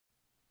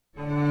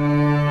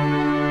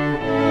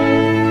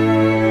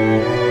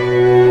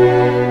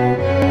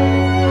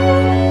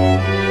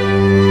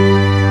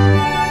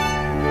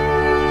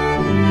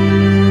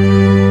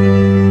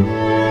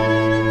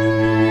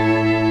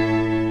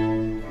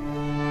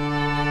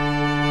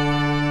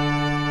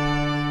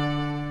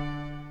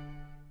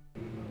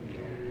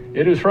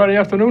It is Friday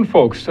afternoon,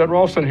 folks. Ted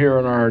Ralston here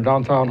in our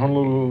downtown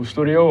Honolulu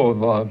studio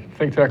of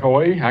ThinkTech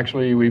Hawaii.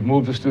 Actually, we've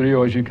moved the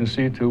studio, as you can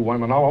see, to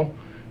Waimanalo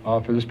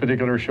for this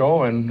particular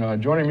show.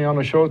 And joining me on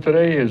the show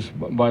today is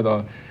by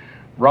the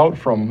route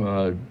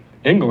from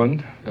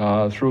England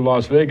through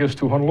Las Vegas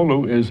to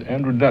Honolulu is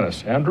Andrew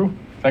Dennis. Andrew,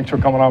 thanks for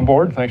coming on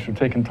board. Thanks for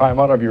taking time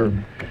out of your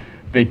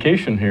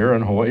vacation here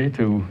in Hawaii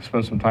to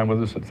spend some time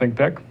with us at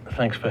ThinkTech.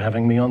 Thanks for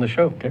having me on the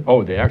show. Okay.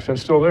 Oh, the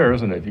accent's still there,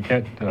 isn't it? You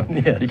can't.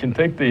 Yeah. You can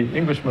take the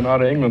Englishman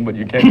out of England, but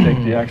you can't take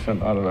the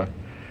accent out of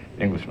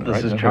the Englishman. This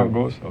right? is That's true. how it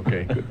goes.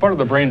 Okay. Good. Part of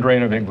the brain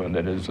drain of England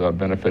that is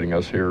benefiting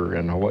us here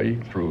in Hawaii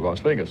through Las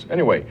Vegas.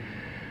 Anyway,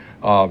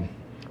 we're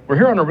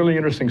here on a really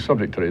interesting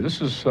subject today.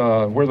 This is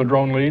where the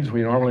drone leads.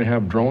 We normally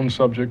have drone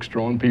subjects,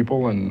 drone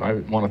people, and I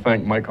want to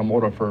thank Mike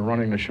Hamoda for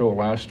running the show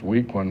last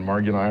week when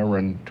Margie and I were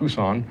in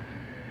Tucson.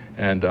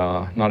 And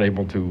not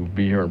able to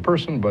be here in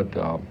person, but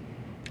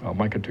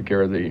Micah took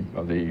care of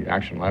the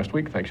action last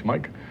week. Thanks,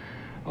 Mike.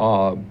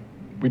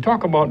 We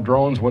talk about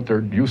drones, what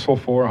they're useful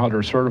for, how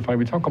they're certified.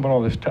 We talk about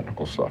all this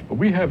technical stuff. But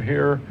we have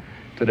here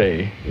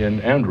today in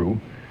Andrew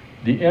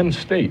the end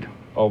state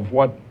of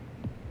what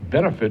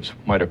benefits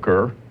might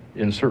occur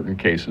in certain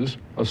cases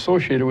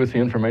associated with the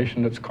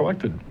information that's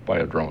collected by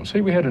a drone.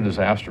 Say we had a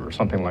disaster or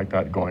something like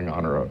that going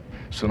on, or a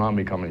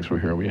tsunami coming through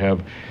here. We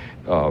have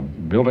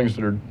buildings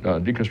that are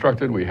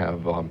deconstructed. We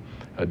have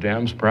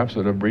dams perhaps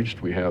that have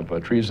breached. We have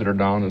trees that are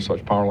down and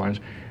such, power lines.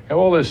 We have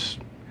all this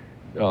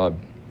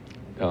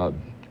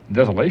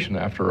desolation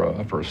after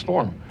a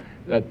storm.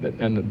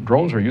 And the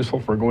drones are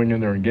useful for going in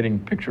there and getting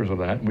pictures of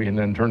that. We can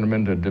then turn them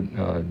into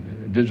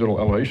digital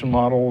elevation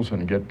models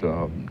and get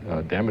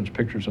damage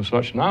pictures and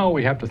such. Now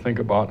we have to think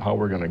about how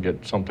we're going to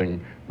get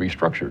something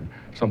restructured,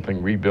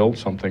 something rebuilt,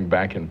 something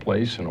back in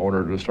place in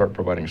order to start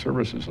providing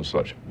services and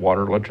such.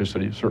 Water,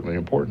 electricity is certainly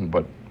important,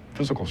 but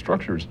physical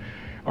structures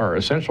are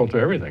essential to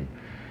everything.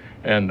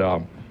 And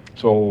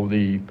so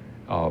the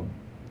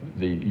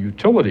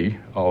utility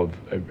of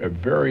a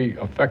very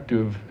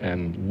effective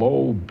and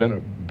low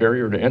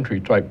barrier to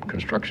entry type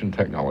construction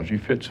technology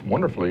fits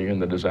wonderfully in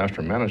the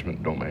disaster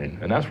management domain.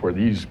 And that's where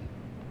these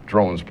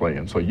drones play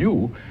in. So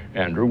you,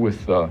 Andrew,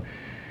 with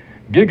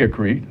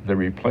Gigacrete, the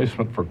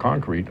replacement for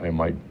concrete, I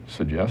might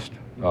suggest,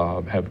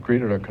 have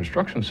created a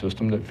construction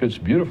system that fits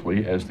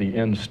beautifully as the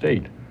end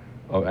state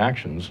of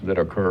actions that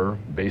occur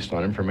based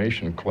on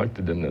information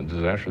collected in a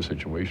disaster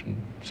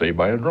situation, say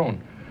by a drone.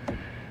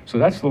 So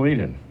that's the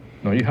lead-in.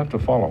 No, you have to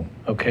follow.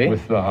 Okay.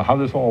 With how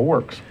this all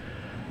works.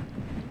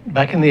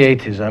 Back in the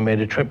 80s, I made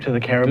a trip to the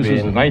Caribbean. This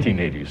is the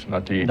 1980s,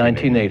 not the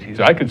 1880s. 1980s.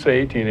 So I could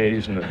say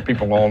 1880s, and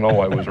people all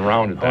know I was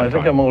around at that I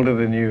think time. I'm older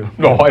than you.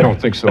 No, I don't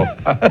think so.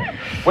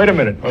 Wait a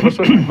minute.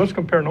 Let's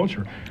compare notes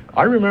here.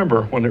 I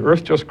remember when the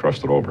Earth just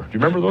crusted over. Do you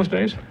remember those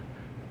days?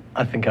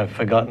 I think I've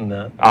forgotten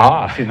that.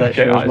 Ah, See, that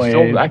okay, shows it's my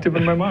still age. active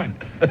in my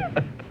mind.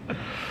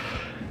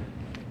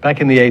 Back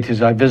in the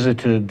 80s, I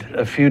visited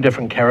a few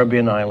different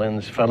Caribbean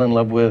islands, fell in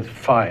love with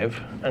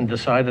 5, and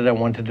decided I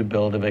wanted to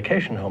build a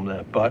vacation home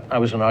there. But I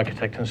was an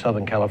architect in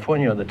Southern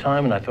California at the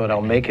time, and I thought I'll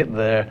make it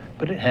there,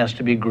 but it has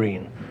to be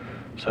green.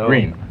 So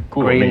Green,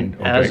 cool. Green,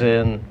 Okay. as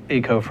in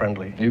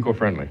eco-friendly.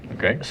 Eco-friendly,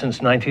 okay.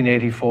 Since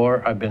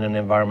 1984, I've been an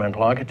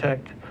environmental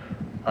architect.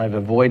 I've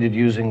avoided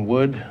using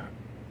wood.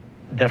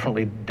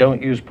 Definitely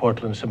don't use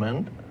Portland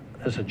cement.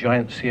 It's a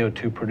giant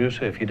CO2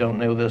 producer. If you don't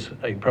know this,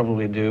 you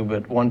probably do,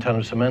 but 1 ton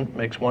of cement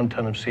makes 1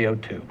 ton of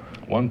CO2.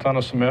 1 ton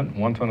of cement,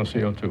 1 ton of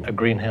CO2. A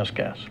greenhouse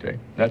gas. Okay.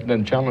 That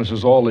then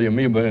challenges all the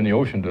amoeba in the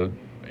ocean to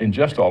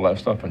ingest all that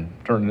stuff and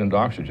turn it into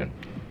oxygen.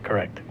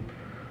 Correct.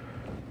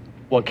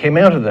 What came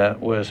out of that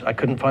was I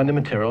couldn't find the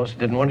materials,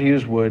 didn't want to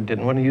use wood,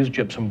 didn't want to use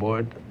gypsum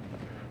board.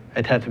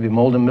 It had to be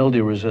mold and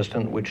mildew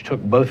resistant, which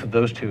took both of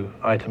those 2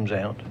 items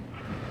out.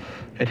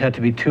 It had to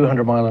be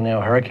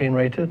 200-mile-an-hour hurricane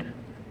rated,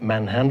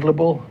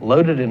 manhandleable,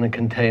 loaded in a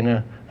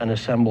container, and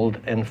assembled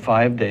in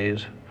 5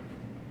 days,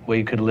 where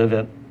you could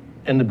live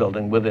in the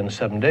building within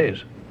 7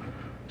 days,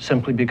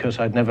 simply because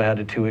I'd never had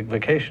a 2-week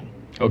vacation.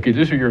 Okay,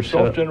 these are your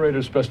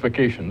self-generated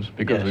specifications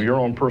because Yes. of your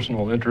own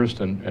personal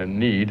interest and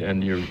need,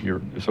 and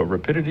so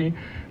rapidity,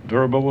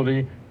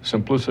 durability,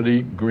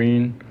 simplicity,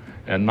 green,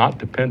 and not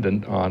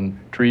dependent on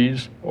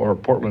trees or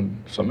Portland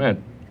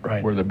cement.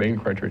 Right. Were the main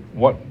criteria.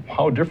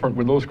 How different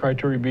would those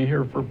criteria be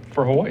here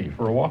for Hawaii,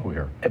 for Oahu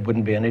here? It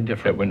wouldn't be any It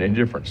different. wouldn't be any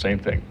different, same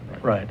thing.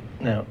 Right.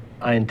 Now,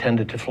 I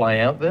intended to fly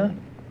out there,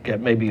 get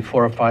maybe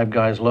 4 or 5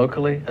 guys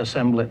locally,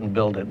 assemble it and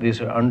build it.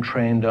 These are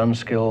untrained,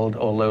 unskilled,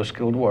 or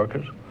low-skilled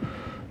workers.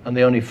 And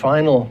the only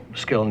final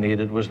skill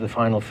needed was the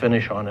final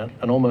finish on it.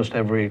 And almost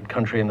every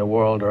country in the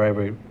world,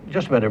 or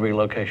just about every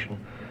location,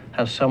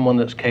 has someone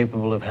that's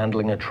capable of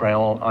handling a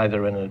trowel,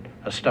 either in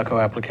a stucco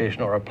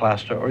application or a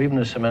plaster, or even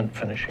a cement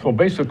finishing. So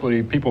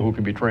basically, people who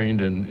can be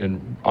trained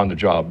on the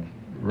job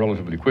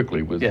relatively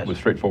quickly with Yes.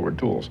 straightforward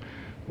tools.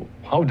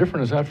 How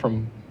different is that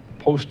from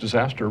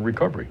post-disaster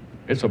recovery?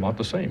 It's about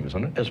the same,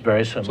 isn't it? It's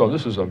very simple. So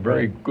this is a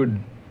very good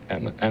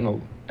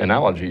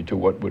analogy to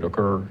what would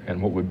occur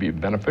and what would be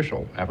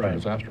beneficial after Right.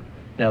 disaster.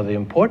 Now, the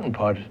important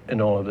part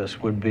in all of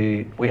this would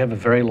be we have a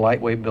very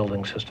lightweight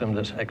building system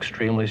that's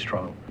extremely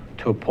strong.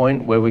 to a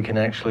point where we can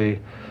actually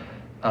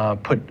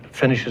put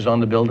finishes on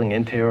the building,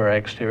 interior or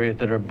exterior,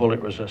 that are bullet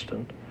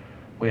resistant.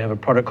 We have a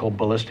product called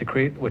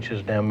Gigacrete, which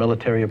is now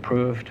military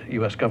approved,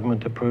 U.S.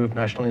 government approved,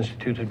 National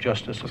Institute of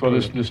Justice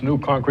approved. So this new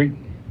concrete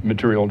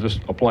material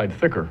just applied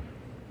thicker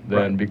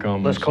then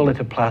becomes... Let's call it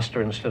a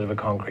plaster instead of a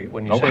concrete.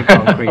 When you say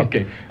concrete,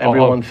 okay.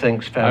 Everyone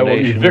thinks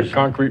foundations. I will evict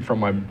concrete from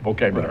my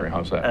vocabulary. Right.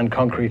 How's that? And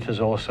concrete is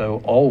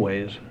also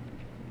always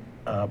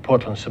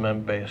Portland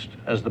cement based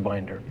as the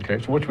binder.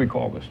 Okay, so what should we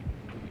call this?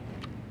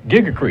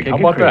 Gigacrete. How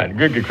about that?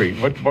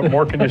 Gigacrete. What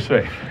more can you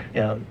say?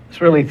 Yeah, it's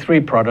really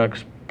 3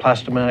 products.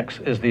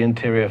 Plastamax is the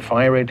interior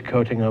fire rate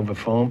coating over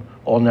foam,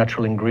 all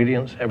natural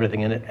ingredients,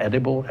 everything in it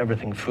edible,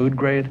 everything food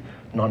grade,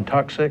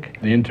 non-toxic,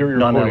 the interior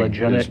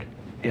non-allergenic,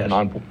 yes,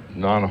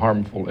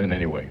 non-harmful in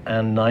any way,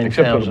 and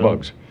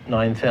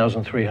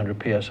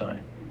 9,300 psi,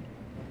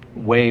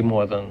 way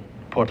more than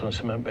Portland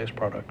cement-based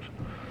products.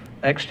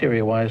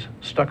 Exterior-wise,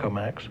 Stucco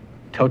Max,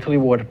 totally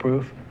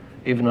waterproof,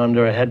 even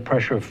under a head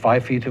pressure of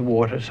 5 feet of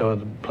water, so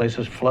the place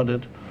is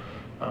flooded.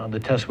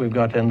 The tests we've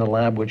got in the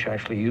lab, which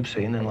actually you've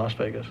seen in Las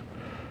Vegas,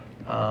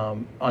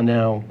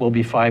 will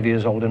be 5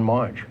 years old in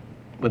March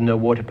with no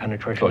water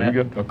penetration. So you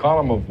get a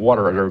column of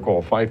water, as I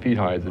recall, 5 feet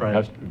high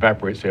that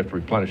evaporates, so you have to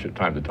replenish it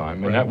time to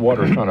time. And that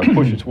water is trying to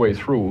push its way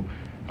through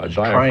a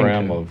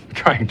diaphragm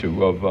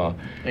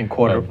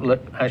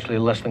actually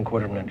less than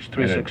quarter of an inch,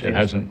 3/16. It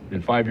hasn't, in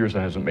 5 years, it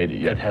hasn't made it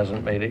yet. It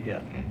hasn't made it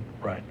yet,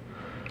 right.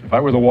 If I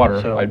were the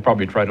water, I'd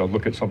probably try to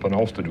look at something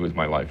else to do with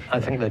my life. I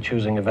think they're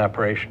choosing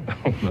evaporation.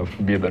 That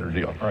would be a better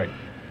deal. All right.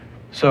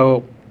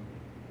 So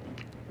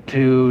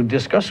to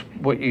discuss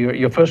what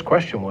your first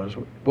question was,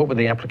 what would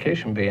the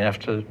application be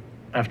after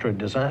a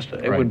disaster?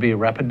 It would be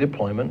rapid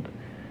deployment.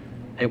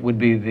 It would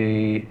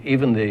be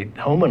even the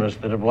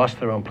homeowners that have lost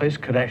their own place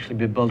could actually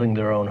be building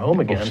their own home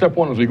again. Well, step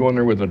 1 is we go in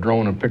there with a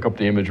drone and pick up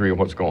the imagery of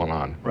what's going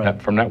on. Right.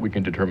 From that we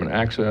can determine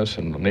access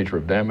and the nature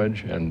of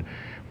damage and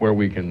where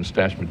we can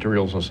stash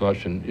materials and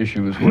such, and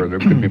issues where there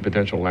could be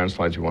potential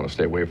landslides we want to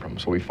stay away from.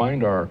 So we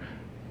find a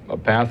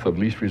path of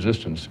least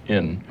resistance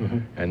in,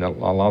 and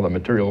allow the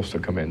materials to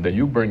come in. Then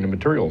you bring the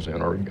materials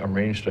in, or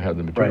arrange to have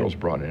the materials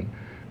brought in,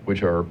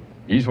 which are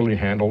easily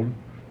handled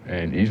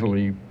and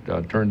easily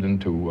turned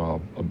into a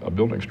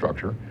building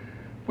structure.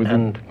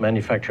 And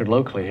manufactured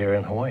locally here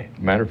in Hawaii.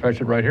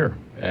 Manufactured right here,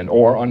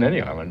 or on any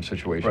island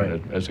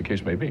situation, as the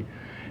case may be.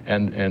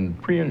 And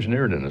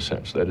pre-engineered in a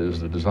sense. That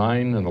is, the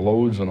design and the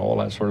loads and all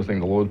that sort of thing,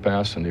 the load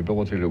pass and the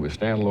ability to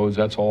withstand loads,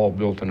 that's all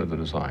built into the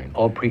design.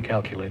 All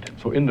pre-calculated.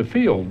 So in the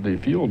field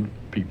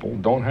people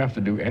don't have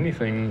to do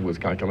anything with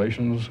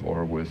calculations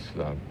or with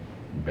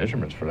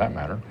measurements for that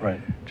matter. Right.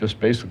 Just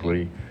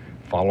basically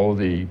follow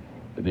the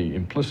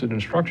implicit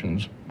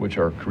instructions, which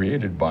are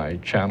created by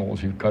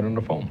channels you cut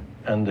into foam.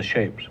 And the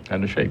shapes.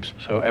 And the shapes.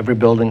 So every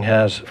building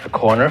has a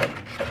corner.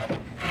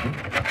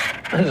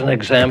 As an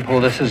example,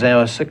 this is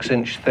our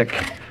 6-inch thick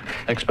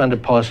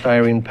expanded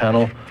polystyrene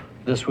panel.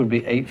 This would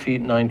be 8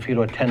 feet, 9 feet,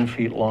 or 10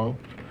 feet long.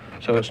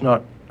 So it's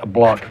not a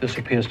block. This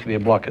appears to be a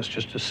block. It's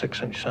just a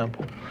 6-inch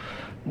sample.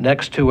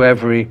 Next to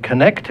every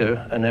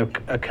connector, and a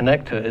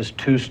connector is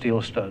 2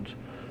 steel studs.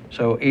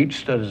 So each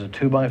stud is a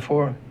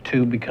 2x4,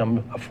 2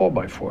 become a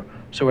 4x4.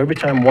 So every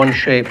time one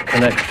shape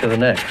connects to the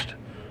next,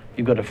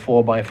 you've got a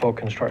 4x4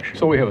 construction.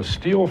 So we have a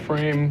steel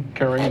frame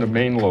carrying the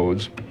main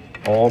loads,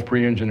 all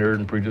pre-engineered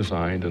and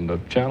pre-designed, and the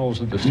channels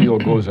that the steel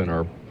goes in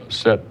are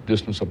set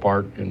distance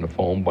apart in the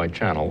foam by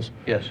channels.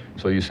 Yes.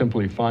 So you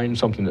simply find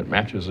something that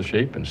matches the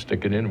shape and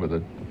stick it in with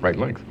the right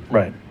length.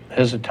 Right.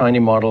 Here's a tiny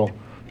model.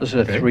 This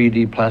is a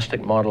 3D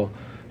plastic model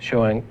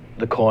showing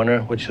the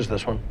corner, which is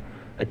this one.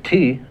 A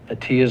T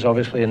is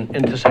obviously an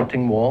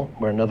intersecting wall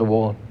where another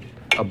wall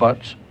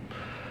abuts.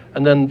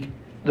 And then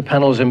the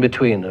panels in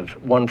between of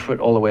 1 foot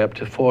all the way up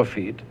to 4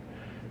 feet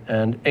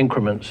and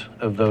increments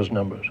of those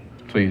numbers.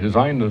 So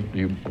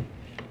you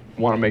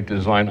want to make the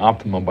design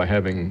optimum by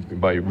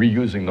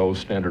reusing those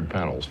standard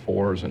panels,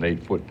 4s and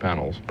 8-foot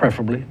panels.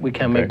 Preferably. We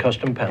can make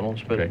custom panels,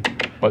 but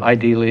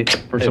ideally...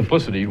 For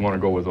simplicity, you want to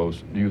go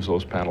with use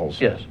those panels.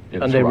 Yes,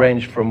 and they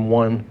range from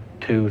 1,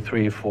 2,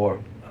 3,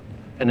 4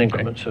 in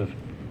increments of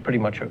pretty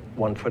much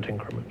 1 foot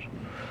increments.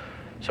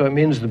 So it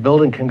means the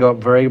building can go up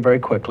very, very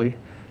quickly,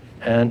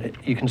 and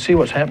you can see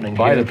what's happening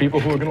by the people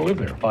who are going to live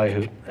there. By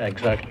who,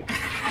 exactly.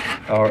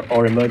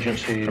 Or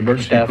emergency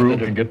staff crew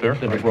can get there.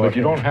 But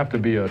you don't have to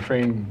be a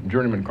trained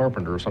journeyman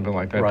carpenter or something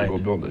like that to go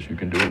build this. You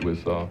can do it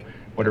with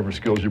whatever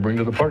skills you bring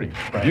to the party.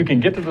 If you can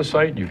get to the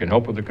site, you can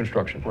help with the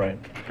construction. Right.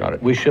 Got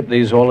it. We ship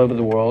these all over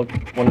the world.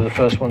 One of the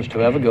first ones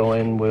to ever go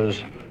in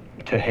was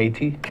to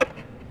Haiti.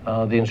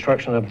 The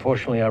instructions,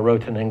 unfortunately, I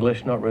wrote in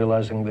English, not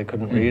realizing they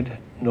couldn't read,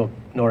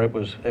 nor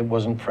it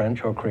wasn't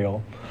French or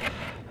Creole.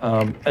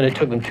 And it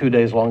took them 2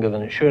 days longer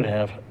than it should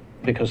have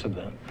because of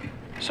that.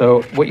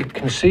 So what you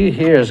can see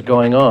here is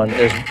going on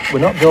is we're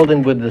not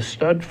building with the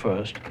stud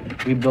first,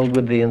 we build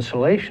with the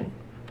insulation.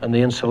 And the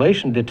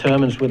insulation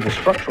determines where the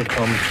structural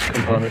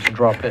components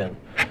drop in.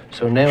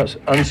 So now it's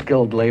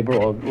unskilled labor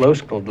or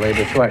low-skilled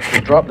labor to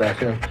actually drop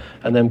that in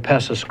and then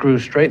pass a screw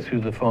straight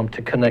through the foam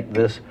to connect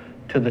this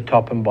to the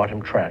top and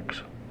bottom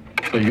tracks.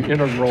 So you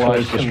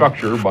integralize the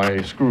structure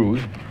by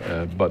screws,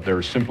 but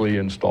they're simply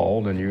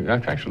installed, and you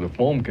actually the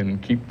foam can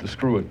keep the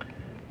screw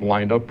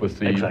lined up with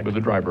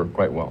the driver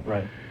quite well.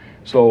 Right.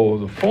 So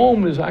the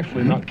foam is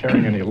actually not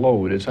carrying any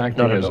load. It's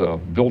acting as a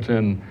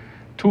built-in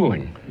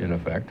tooling, in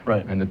effect.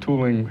 Right. And the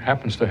tooling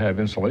happens to have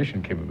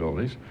insulation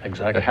capabilities.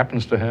 Exactly. It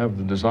happens to have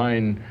the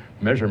design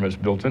measurements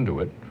built into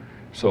it.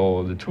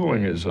 So the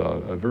tooling is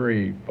a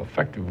very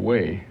effective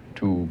way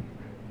to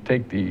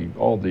take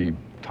all the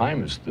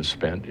time that's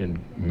spent in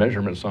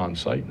measurements on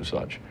site and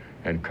such,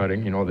 and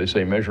cutting. You know, they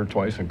say measure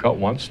twice and cut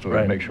once to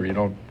make sure you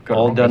don't cut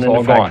all wrong. done in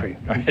the factory.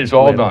 It's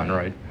all done,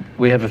 right?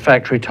 We have a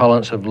factory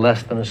tolerance of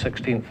less than a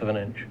 1/16 of an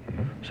inch.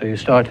 So you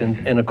start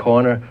in a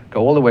corner,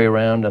 go all the way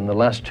around, and the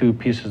last two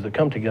pieces that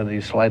come together,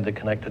 you slide the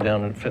connector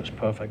down and it fits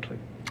perfectly.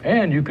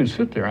 And you could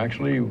sit there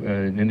actually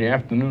in the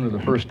afternoon of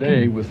the first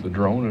day with the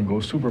drone and go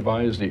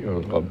supervise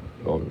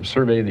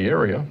survey the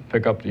area,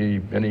 pick up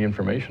any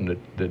information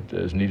that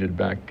is needed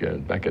back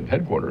at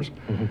headquarters,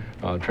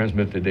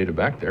 transmit the data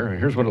back there. And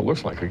here's what it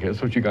looks like. Okay,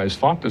 that's what you guys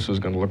thought this was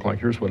going to look like.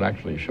 Here's what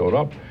actually showed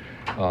up.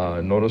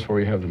 Notice where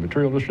we have the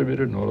material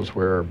distributed. Notice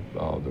where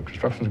the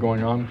construction is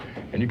going on,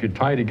 and you could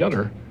tie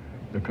together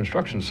the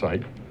construction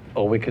site.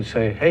 Or we could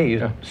say,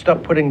 hey,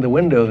 stop putting the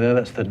window there.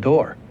 That's the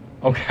door.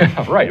 Okay,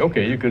 right,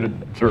 okay, you could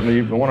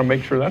certainly want to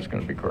make sure that's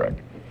going to be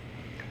correct.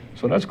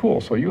 So that's cool.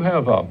 So you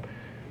have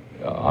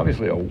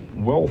obviously a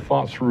well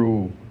thought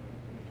through,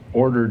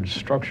 ordered,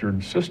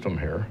 structured system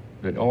here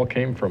that all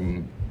came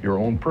from your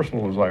own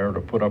personal desire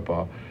to put up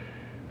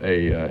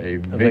a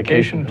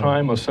vacation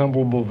time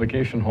assemblable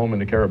vacation home in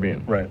the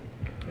Caribbean. Right.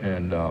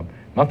 And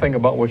nothing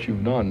about what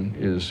you've done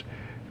is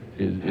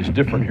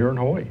different here in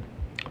Hawaii.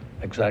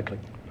 Exactly.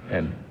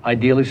 And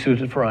ideally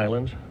suited for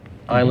islands.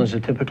 Islands are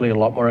typically a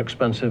lot more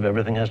expensive.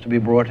 Everything has to be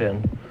brought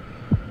in.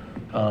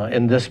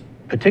 In this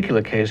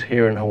particular case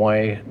here in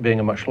Hawaii, being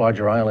a much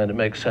larger island, it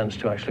makes sense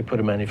to actually put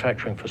a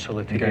manufacturing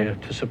facility here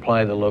to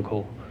supply the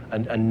local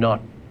and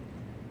not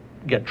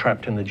get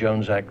trapped in the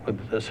Jones Act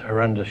with this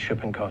horrendous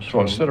shipping costs.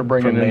 So instead of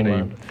bringing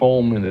in the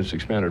foam in its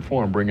expanded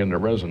form, bring in the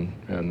resin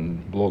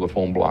and blow the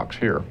foam blocks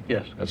here.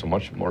 Yes. That's a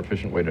much more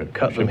efficient way to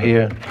cut them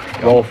here,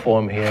 roll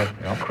form here,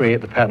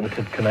 create the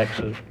patented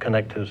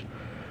connectors.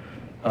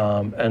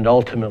 And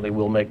ultimately,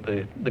 we'll make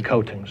the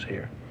coatings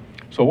here.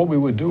 So what we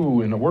would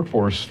do in the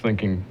workforce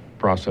thinking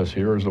process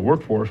here is the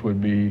workforce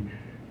would be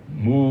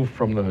moved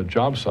from the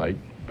job site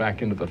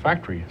back into the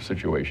factory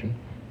situation.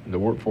 The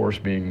workforce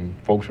being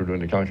folks who are doing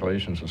the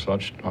calculations and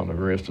such on the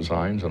various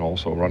designs and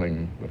also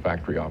running the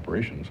factory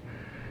operations.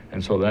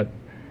 And so that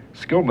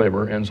skilled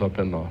labor ends up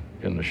in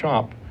the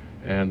shop,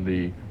 and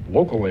the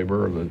local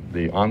labor, or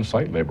the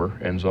on-site labor,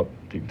 ends up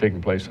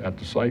taking place at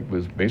the site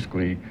with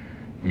basically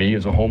me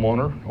as a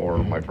homeowner or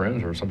my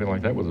friends or something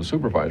like that with a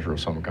supervisor of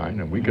some kind,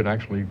 and we could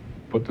actually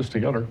put this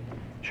together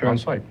on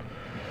site.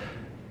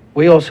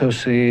 We also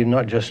see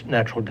not just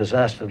natural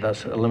disaster,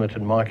 that's a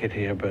limited market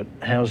here, but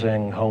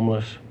housing,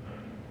 homeless,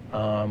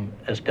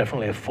 as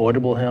definitely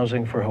affordable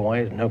housing for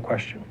Hawaii, no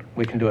question.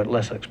 We can do it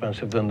less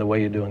expensive than the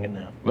way you're doing it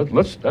now.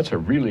 That's a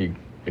really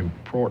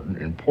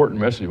important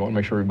message. I want to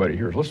make sure everybody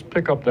hears. Let's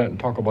pick up that and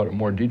talk about it in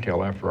more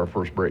detail after our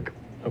first break.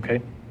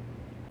 Okay.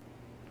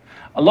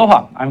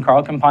 Aloha, I'm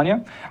Carl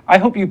Campagna. I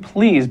hope you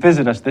please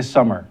visit us this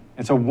summer.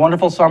 It's a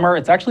wonderful summer.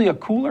 It's actually a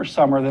cooler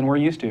summer than we're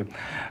used to.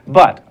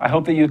 But I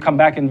hope that you come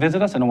back and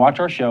visit us and watch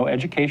our show,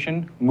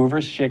 Education,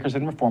 Movers, Shakers,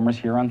 and Reformers,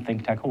 here on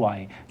ThinkTech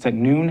Hawaii. It's at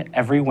noon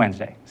every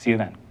Wednesday. See you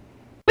then.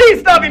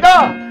 Feliz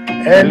Navidad!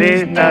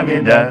 Feliz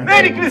Navidad!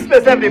 Merry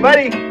Christmas,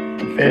 everybody!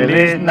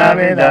 Feliz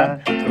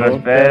Navidad!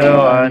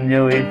 Prospero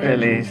año y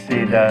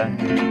felicidad.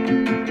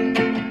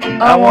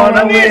 I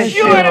wanna wish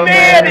you a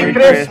Merry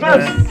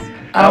Christmas!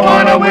 I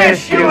wanna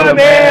wish you a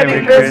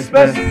Merry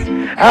Christmas!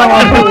 I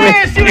wanna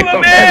wish you a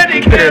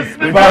Merry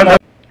Christmas!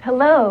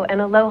 Hello and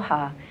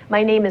aloha.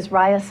 My name is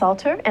Raya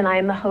Salter, and I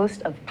am the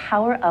host of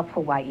Power Up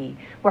Hawaii,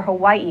 where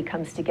Hawaii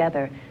comes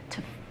together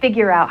to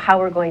figure out how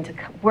we're going to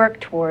work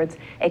towards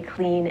a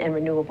clean and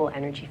renewable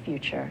energy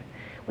future.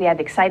 We have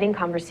exciting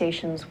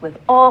conversations with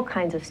all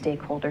kinds of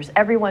stakeholders,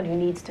 everyone who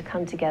needs to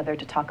come together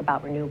to talk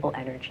about renewable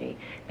energy,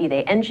 be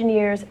they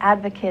engineers,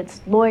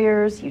 advocates,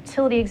 lawyers,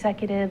 utility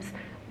executives,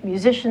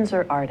 musicians,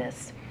 or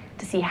artists,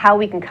 to see how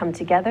we can come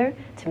together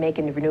to make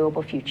a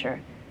renewable future.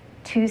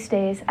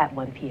 Tuesdays at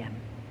 1 p.m.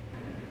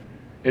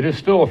 It is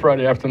still a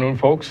Friday afternoon,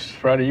 folks.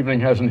 Friday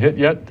evening hasn't hit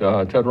yet.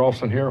 Ted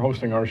Ralston here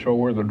hosting our show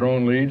Where the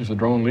Drone Leads. The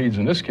drone leads,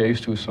 in this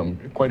case, to some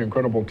quite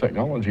incredible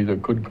technology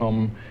that could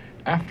come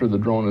after the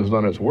drone has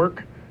done its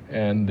work,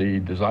 and the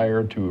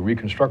desire to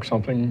reconstruct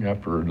something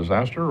after a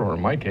disaster, or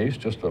in my case,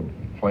 just a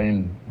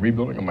plain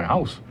rebuilding of my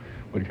house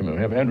would come in.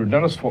 We have Andrew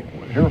Dennis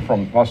here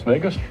from Las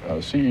Vegas,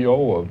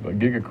 CEO of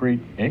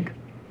Gigacrete, Inc.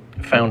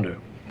 Founder.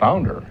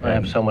 I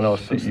have someone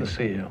else that's the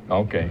CEO.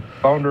 Okay,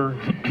 founder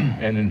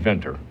and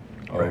inventor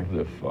of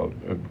the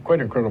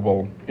quite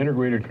incredible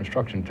integrated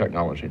construction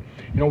technology.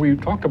 You know, we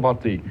talked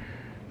about the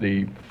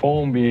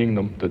foam being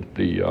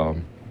the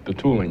the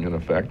tooling in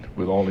effect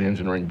with all the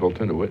engineering built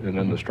into it, and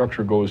then the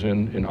structure goes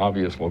in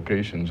obvious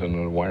locations, and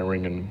the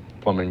wiring and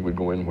plumbing would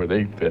go in where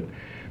they fit.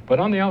 But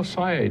on the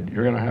outside,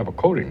 you're going to have a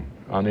coating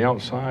on the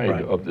outside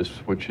Right. of this,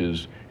 which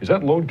is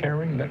that load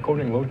carrying, that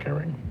coating load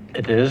carrying?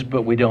 It is,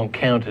 but we don't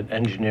count it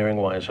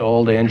engineering-wise.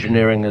 All the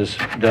engineering is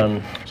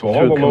done So all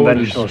through the load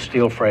conventional is-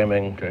 steel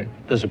framing. Okay.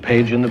 There's a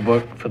page in the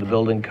book for the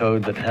building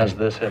code that has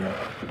this in it.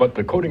 But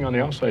the coating on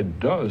the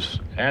outside does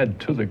add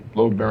to the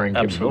load-bearing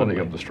capability Absolutely.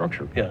 of the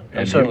structure. Yeah,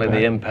 and certainly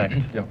the impact,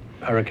 Yeah.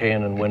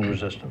 hurricane and wind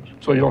resistance.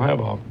 So you'll have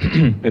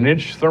an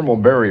inch thermal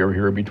barrier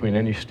here between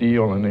any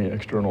steel and the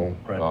external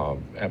Right.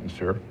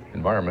 atmosphere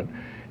environment.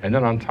 And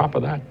then on top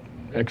of that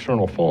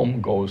external foam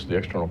goes the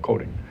external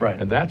coating. Right.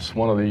 And that's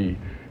one of the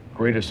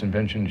greatest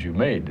inventions you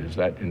made, is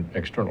that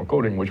external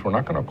coating, which we're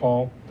not going to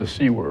call the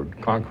C word,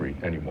 concrete,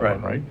 anymore,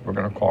 Right. right? We're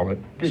going to call it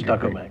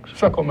Stucco-max.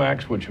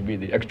 Stucco-max, which would be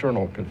the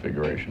external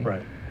configuration.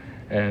 Right.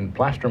 And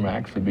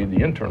Plaster-max would be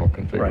the internal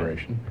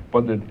configuration.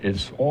 But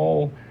it's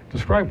all,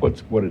 describe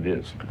what it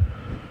is.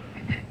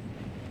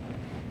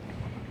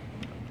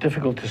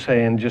 Difficult to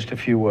say in just a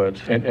few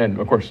words. And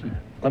of course,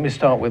 Let me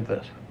start with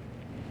this.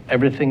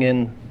 Everything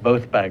in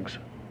both bags,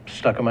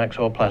 Stucco-max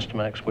or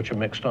Plaster-max, which are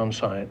mixed on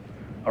site,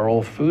 are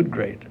all food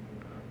grade.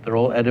 They're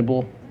all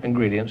edible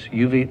ingredients.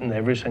 You've eaten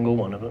every single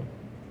one of them.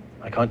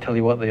 I can't tell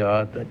you what they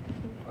are.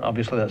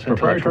 Obviously, that's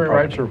intellectual proprietary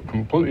rights property. are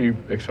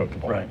completely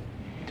acceptable. Right.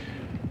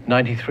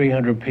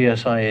 9,300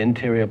 PSI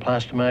interior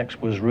Plaster-max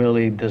was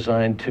really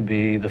designed to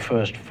be the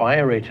first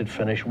fire-rated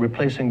finish,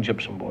 replacing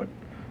gypsum board.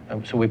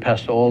 So we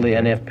passed all the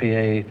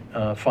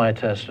NFPA fire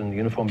tests and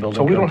uniform building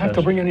So we code don't have to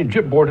tests. bring any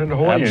gypboard into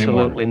Hawaii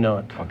anymore? Absolutely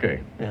not. Okay,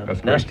 Yeah,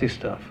 that's great. nasty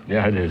stuff,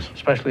 Yeah, it is.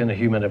 especially in a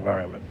humid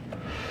environment.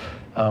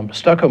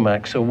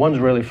 Stucco-max, so one's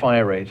really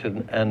fire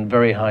rated and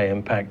very high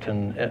impact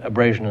and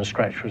abrasion and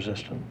scratch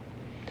resistant.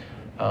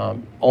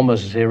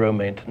 Almost zero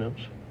maintenance.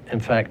 In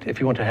fact, if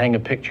you want to hang a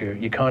picture,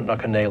 you can't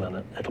knock a nail in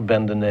it. It'll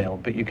bend the nail,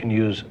 but you can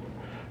use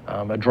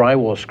a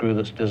drywall screw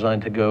that's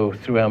designed to go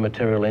through our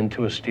material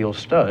into a steel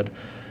stud,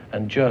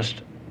 and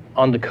just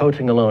on the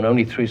coating alone,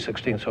 only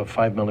 3/16, so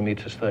 5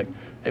 millimeters thick,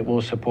 it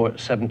will support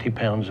 70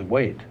 pounds of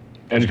weight.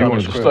 And Just if you on the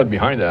wanted to screw. stud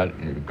behind that,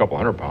 a couple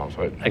hundred pounds,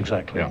 right?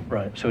 Exactly, Yeah.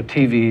 right. So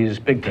TVs,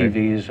 big Okay.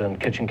 TVs and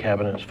kitchen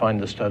cabinets find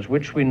the studs,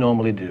 which we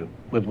normally do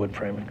with wood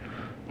framing.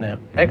 Now,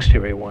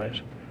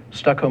 exterior-wise,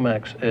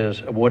 Stucco-max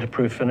is a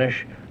waterproof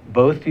finish.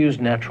 Both use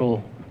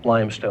natural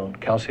limestone,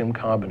 calcium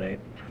carbonate,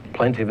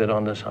 plenty of it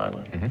on this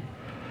island.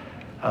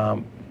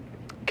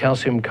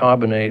 Calcium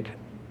carbonate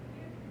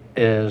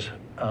is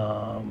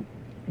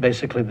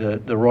basically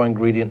the raw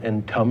ingredient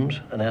in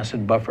Tums, an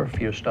acid buffer for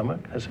your stomach,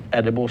 as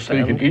edible So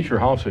you sand. can eat your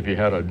house if you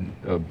had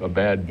a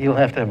bad, You'll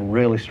have to have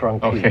really strong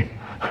teeth. okay.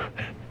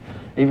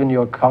 Even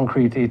your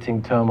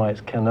concrete-eating termites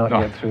cannot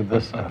No. get through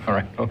this stuff. All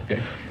right, okay.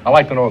 I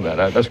like to know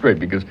that. That's great,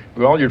 because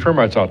with all your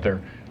termites out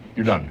there,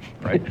 you're done,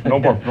 right? No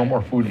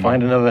more food.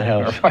 Find another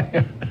house.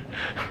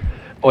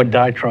 Or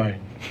die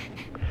trying.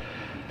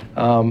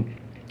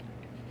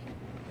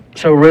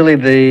 So really,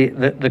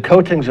 the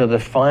coatings are the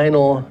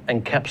final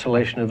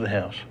encapsulation of the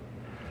house.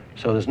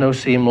 So there's no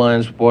seam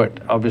lines. What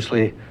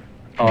obviously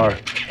our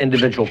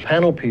individual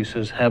panel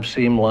pieces have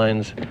seam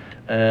lines,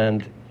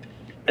 and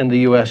in the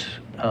U.S.,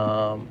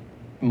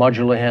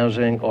 modular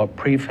housing or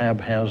prefab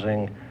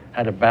housing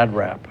had a bad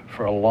rap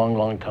for a long,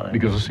 long time.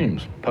 Because of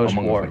seams, among other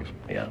Post-war, things.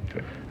 yeah.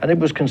 Okay. And it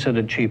was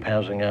considered cheap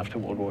housing after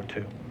World War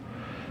II.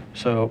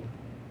 So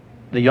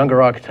the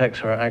younger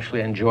architects are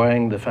actually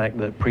enjoying the fact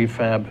that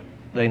prefab,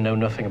 they know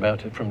nothing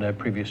about it from their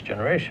previous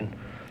generation.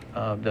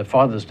 Their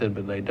fathers did,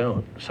 but they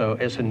don't. So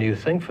it's a new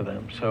thing for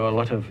them. So a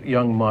lot of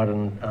young,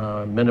 modern,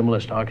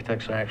 minimalist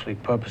architects are actually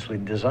purposely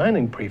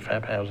designing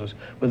prefab houses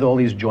with all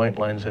these joint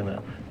lines in it.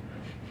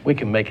 We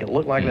can make it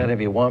look like that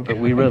if you want, but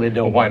we really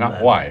don't Well, why want not?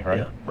 that. Why, right?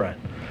 Yeah, right.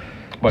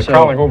 By So-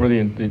 crawling over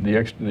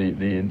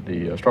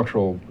the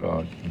structural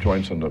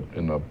joints in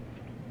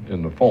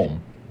the foam,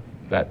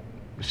 that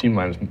seam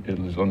line is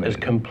Is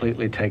eliminated.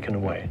 completely taken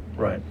away,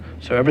 right.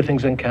 So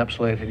everything's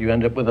encapsulated. You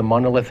end up with a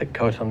monolithic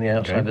coat on the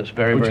outside Okay. that's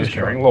very, Which very is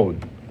strong. carrying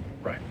load.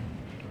 Right.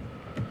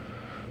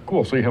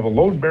 Cool, so you have a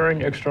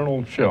load-bearing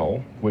external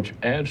shell, which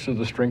adds to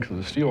the strength of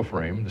the steel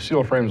frame. The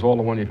steel frame is all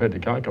the one you've had to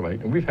calculate,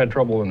 and we've had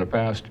trouble in the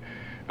past,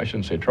 I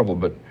shouldn't say trouble,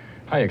 but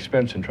high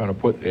expense in trying to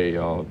put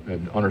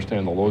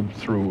understand the load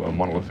through a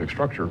monolithic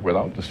structure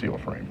without the steel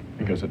frame,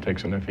 because it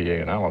takes an FEA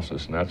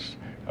analysis, and that's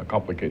a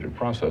complicated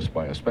process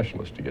by a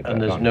specialist to get that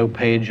And there's done. no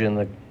page in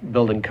the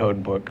building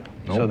code book,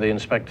 so Nope. the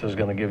inspector's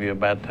going to give you a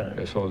bad time.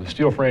 Okay, so the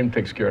steel frame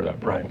takes care of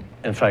that Right. problem.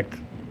 In fact,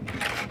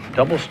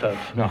 double studs.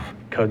 No.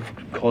 Code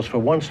calls for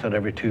one stud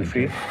every 2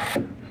 feet.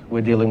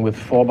 We're dealing with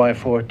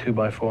 4x4,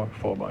 2x4,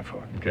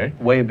 4x4. Okay.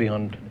 Way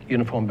beyond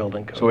uniform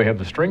building code. So we have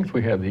the strength,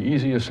 we have the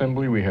easy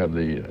assembly, we have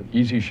the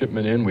easy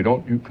shipment in. We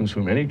don't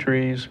consume any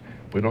trees.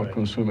 We don't Right.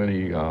 consume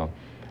any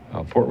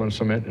Portland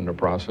cement in the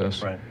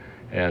process. Right.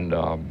 And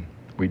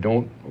we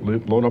don't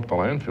load up the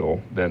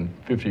landfill then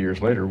 50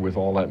 years later with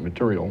all that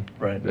material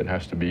Right. that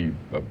has to be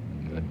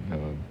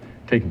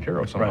taken care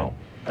of somehow. Right.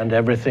 And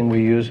everything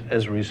we use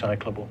is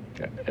recyclable.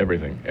 Yeah,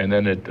 everything. And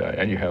then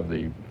and you have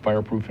the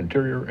fireproof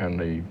interior and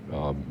the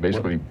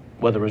basically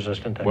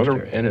Weather-resistant weather.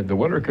 exterior. And the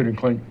weather could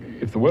include,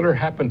 if the weather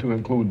happened to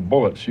include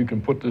bullets, you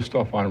can put this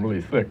stuff on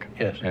really thick.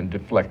 Yes. And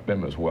deflect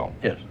them as well.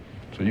 Yes.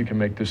 So you can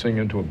make this thing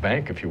into a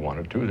bank if you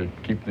wanted to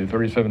keep the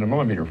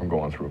 37mm from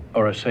going through.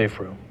 Or a safe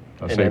room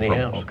A in safe any room.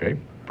 house. Okay,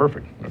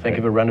 perfect. Think Okay.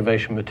 of a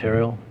renovation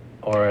material,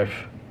 or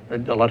if a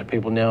lot of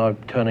people now are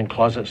turning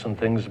closets and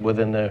things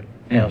within their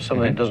house,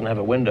 something that doesn't have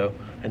a window,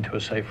 into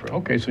a safe room.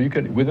 Okay, so you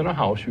could, within a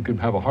house, you could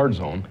have a hard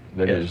zone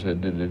that Yes.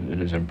 it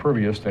is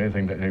impervious to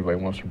anything that anybody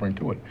wants to bring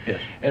to it. Yes.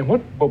 And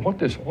what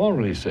this all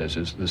really says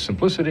is the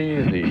simplicity,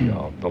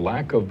 the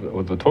lack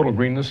of the total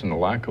greenness, and the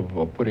lack of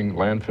putting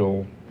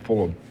landfill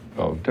full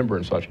of timber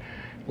and such,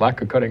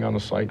 lack of cutting on the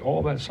site,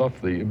 all that stuff,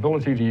 the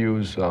ability to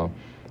use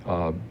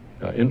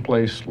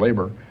in-place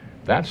labor,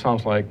 that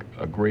sounds like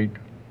a great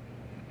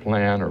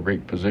plan or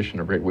great position,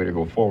 a great way to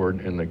go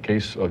forward in the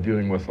case of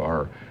dealing with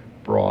our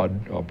broad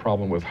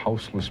problem with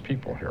houseless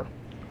people here.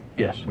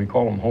 Yes. We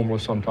call them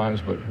homeless sometimes,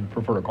 but we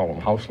prefer to call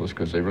them houseless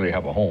because they really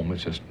have a home.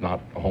 It's just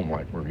not a home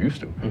like we're used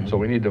to. So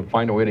we need to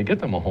find a way to get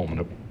them a home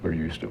that we're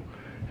used to.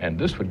 And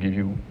this would give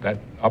you that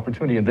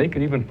opportunity, and they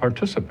could even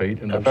participate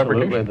in the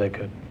Absolutely, fabrication. they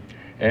could.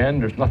 And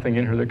there's nothing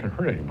in here that can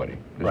hurt anybody.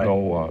 There's Right.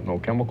 no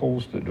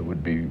chemicals that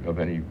would be of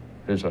any.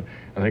 There's I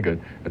think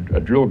a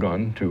drill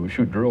gun to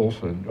shoot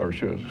drills or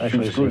shoot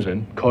Actually, it's screws a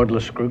in.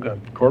 cordless screw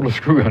gun. Cordless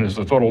screw gun is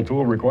the total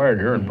tool required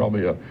here, and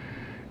probably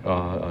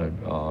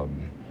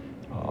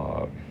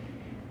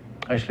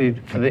Actually,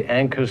 for the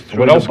anchors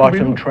through What the else could we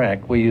bottom do?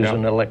 track, we use Yeah.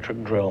 an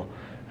electric drill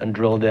and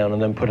drill down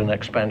and then put an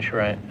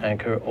expansion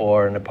anchor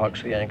or an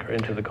epoxy anchor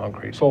into the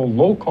concrete. so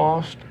low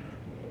cost,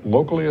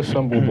 locally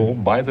assemblable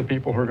by the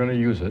people who are going to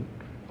use it,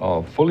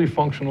 fully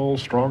functional,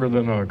 stronger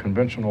than a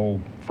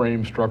conventional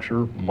frame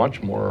structure,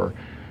 much more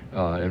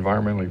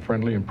environmentally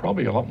friendly, and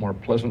probably a lot more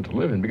pleasant to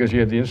live in because you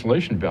have the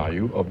insulation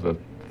value of the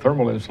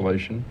thermal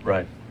insulation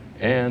Right.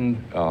 and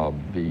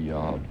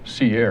the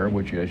sea air,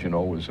 which, as you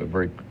know, is a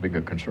very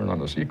big concern on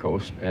the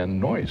seacoast, and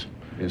noise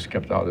is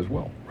kept out as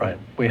well. Right.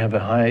 We have a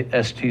high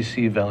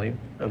STC value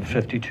of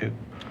 52.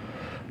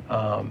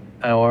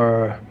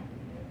 Our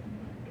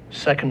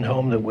second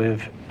home that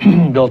we've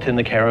built in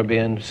the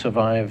Caribbean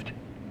survived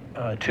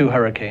 2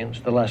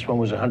 hurricanes. The last one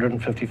was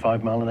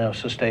 155-mile-an-hour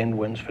sustained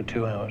winds for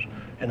 2 hours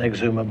in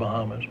Exuma,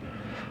 Bahamas.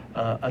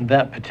 And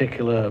that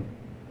particular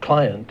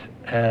client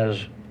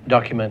has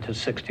documented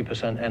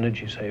 60%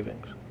 energy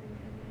savings.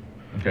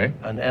 Okay.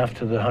 And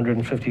after the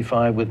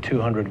 155 with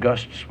 200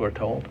 gusts, we're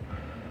told,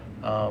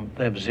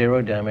 they have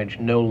 0 damage,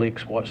 no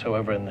leaks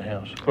whatsoever in the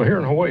house. So here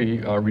in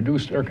Hawaii,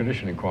 reduced air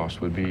conditioning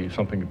costs would be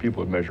something that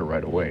people would measure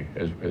right away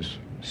as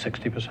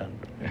 60%.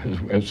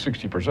 as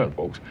 60%,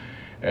 folks,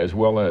 as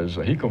well as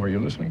Hiko, are you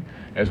listening?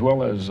 As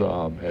well as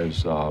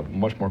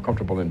much more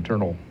comfortable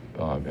internal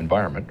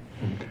environment,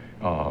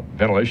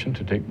 ventilation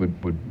to take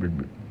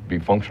would be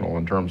functional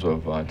in terms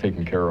of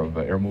taking care of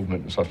air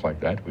movement and such like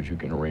that, which you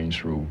can arrange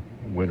through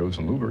windows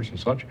and louvers and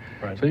such.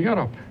 Right. So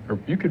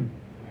you could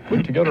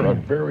put together a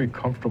very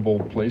comfortable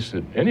place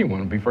that anyone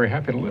would be very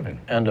happy to live in.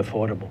 And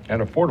affordable.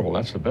 And affordable,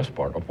 that's the best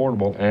part.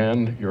 Affordable,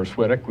 and your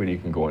sweat equity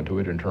can go into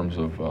it in terms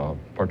of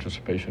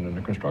participation in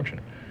the construction.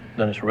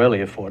 Then it's really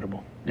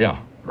affordable.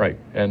 Yeah, right.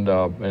 And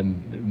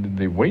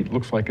the weight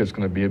looks like it's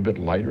going to be a bit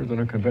lighter than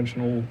a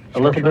conventional A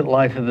little structure. bit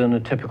lighter than a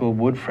typical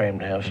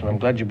wood-framed house, and I'm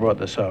glad you brought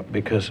this up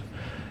because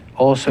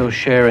also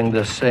sharing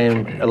the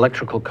same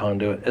electrical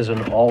conduit is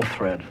an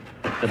all-thread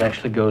that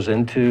actually goes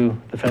into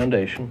the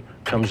foundation,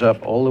 comes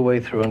up all the way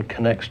through and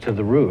connects to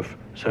the roof.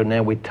 So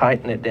now we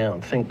tighten it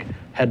down. Think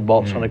head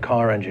bolts on a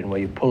car engine where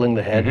you're pulling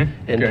the head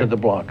into Okay. the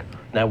block.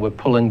 Now we're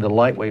pulling the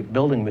lightweight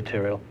building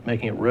material,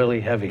 making it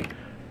really heavy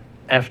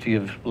after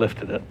you've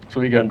lifted it.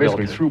 So you got and built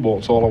basically it. through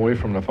bolts all the way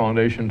from the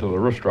foundation to the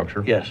roof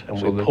structure. Yes, and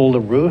so we that- pull the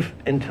roof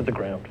into the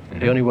ground.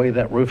 The only way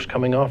that roof's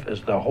coming off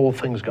is the whole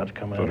thing's got to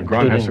come out. So the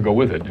ground has to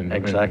including- go with it. And,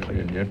 Exactly.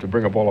 And you have to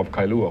bring up all of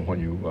Kailua when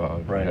you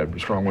Right. have a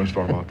strong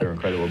windstorm out there in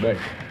Kailua Bay.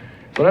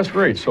 So that's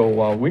great.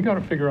 So we got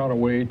to figure out a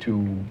way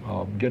to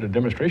get a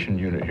demonstration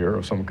unit here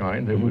of some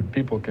kind that would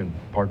people can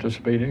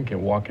participate in,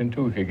 can walk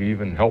into, can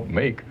even help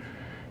make,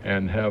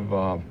 and have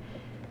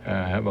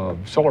a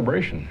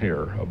celebration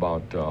here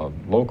about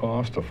low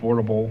cost,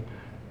 affordable,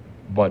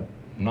 but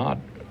not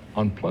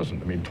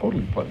unpleasant. I mean,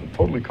 totally pleasant,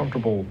 totally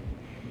comfortable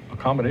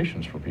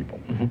accommodations for people,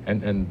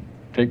 and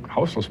take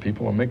houseless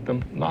people and make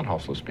them not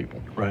houseless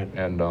people. Right.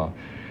 And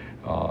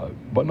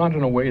but not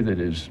in a way that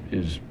is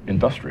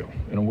industrial,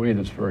 in a way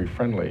that's very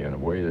friendly, in a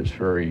way that's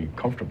very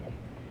comfortable.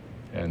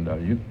 And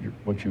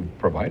what you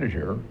provided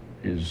here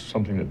is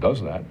something that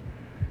does that,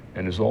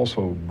 and is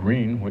also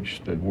green,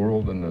 which the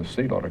world and the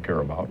state ought to care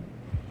about.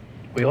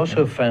 We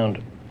also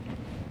found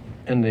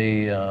in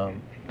the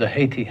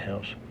Haiti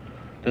house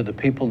that the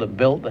people that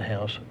built the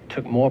house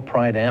took more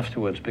pride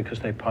afterwards because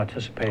they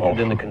participated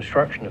in the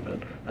construction of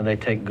it, and they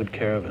take good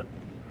care of it.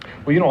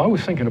 Well, you know, I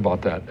was thinking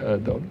about that.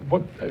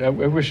 I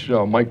wish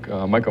Mike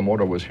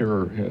Omoda was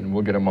here, and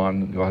we'll get him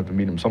on. You'll have to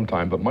meet him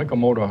sometime. But Mike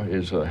Omoda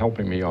is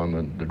helping me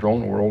on the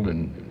drone world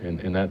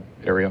in that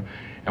area.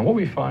 And what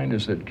we find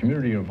is that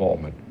community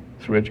involvement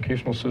through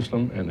educational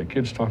system and the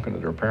kids talking to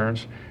their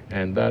parents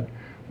and that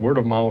word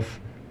of mouth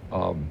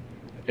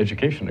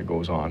education that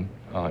goes on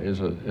is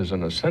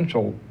an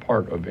essential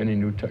part of any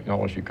new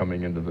technology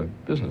coming into the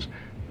business.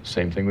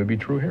 Same thing would be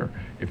true here.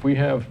 If we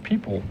have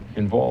people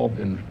involved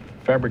in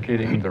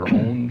fabricating their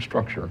own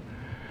structure,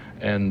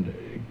 and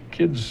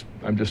kids,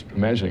 I'm just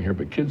imagining here,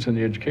 but kids in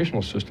the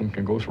educational system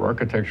can go through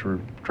architecture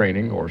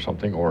training or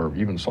something, or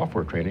even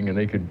software training, and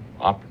they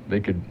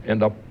could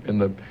end up in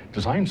the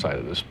design side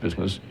of this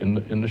business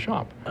in the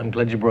shop. I'm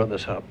glad you brought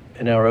this up.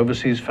 In our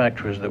overseas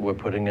factories that we're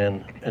putting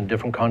in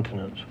different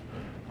continents,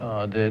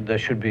 there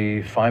should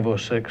be 5 or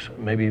 6,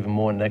 maybe even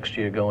more next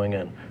year going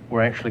in.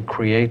 We're actually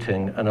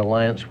creating an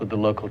alliance with the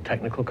local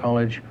technical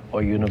college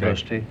or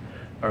university, okay,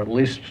 or at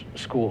least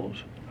schools.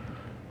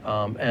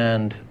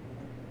 And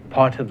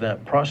part of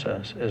that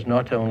process is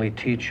not only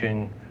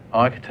teaching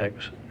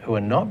architects who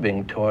are not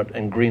being taught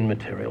in green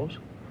materials,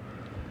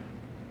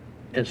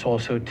 it's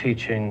also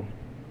teaching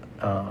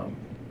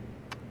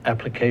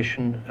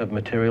application of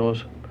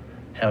materials,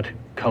 how to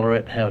color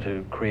it, how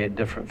to create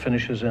different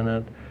finishes in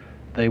it.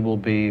 They will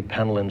be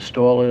panel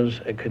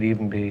installers. It could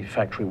even be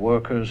factory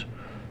workers.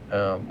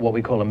 What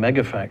we call a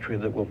mega factory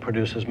that will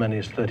produce as many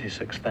as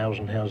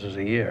 36,000 houses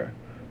a year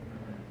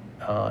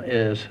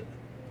is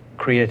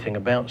creating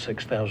about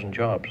 6,000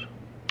 jobs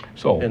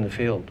in the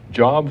field.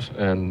 Jobs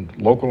and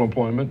local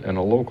employment and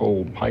a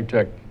local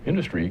high-tech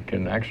industry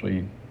can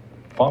actually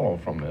follow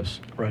from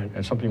this. Right.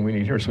 And something we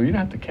need here. So you don't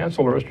have to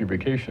cancel the rest of your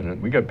vacation.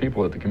 And we got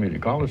people at the community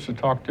college to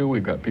talk to.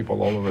 We've got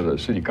people all over the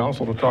city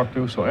council to talk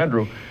to. So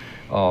Andrew,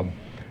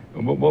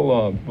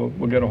 we'll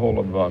get a hold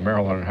of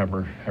Marilynne and have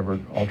her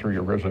alter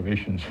your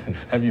reservations and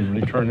have you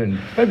return in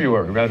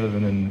February rather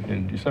than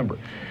in December.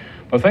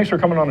 But thanks for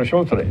coming on the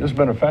show today. This has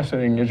been a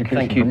fascinating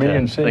education for me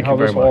and seeing how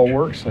this all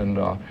works, and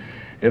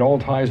it all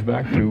ties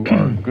back to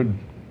our good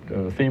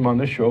theme on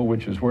this show,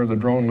 which is where the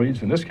drone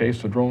leads. In this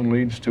case, the drone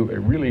leads to a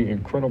really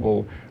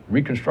incredible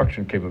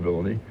reconstruction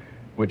capability,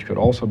 which could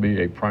also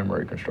be a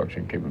primary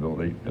construction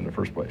capability in the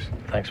first place.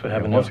 Thanks for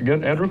having me. Once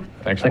again, Andrew,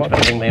 thanks so much for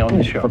having me on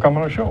the show. For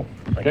coming on the show.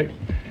 Okay.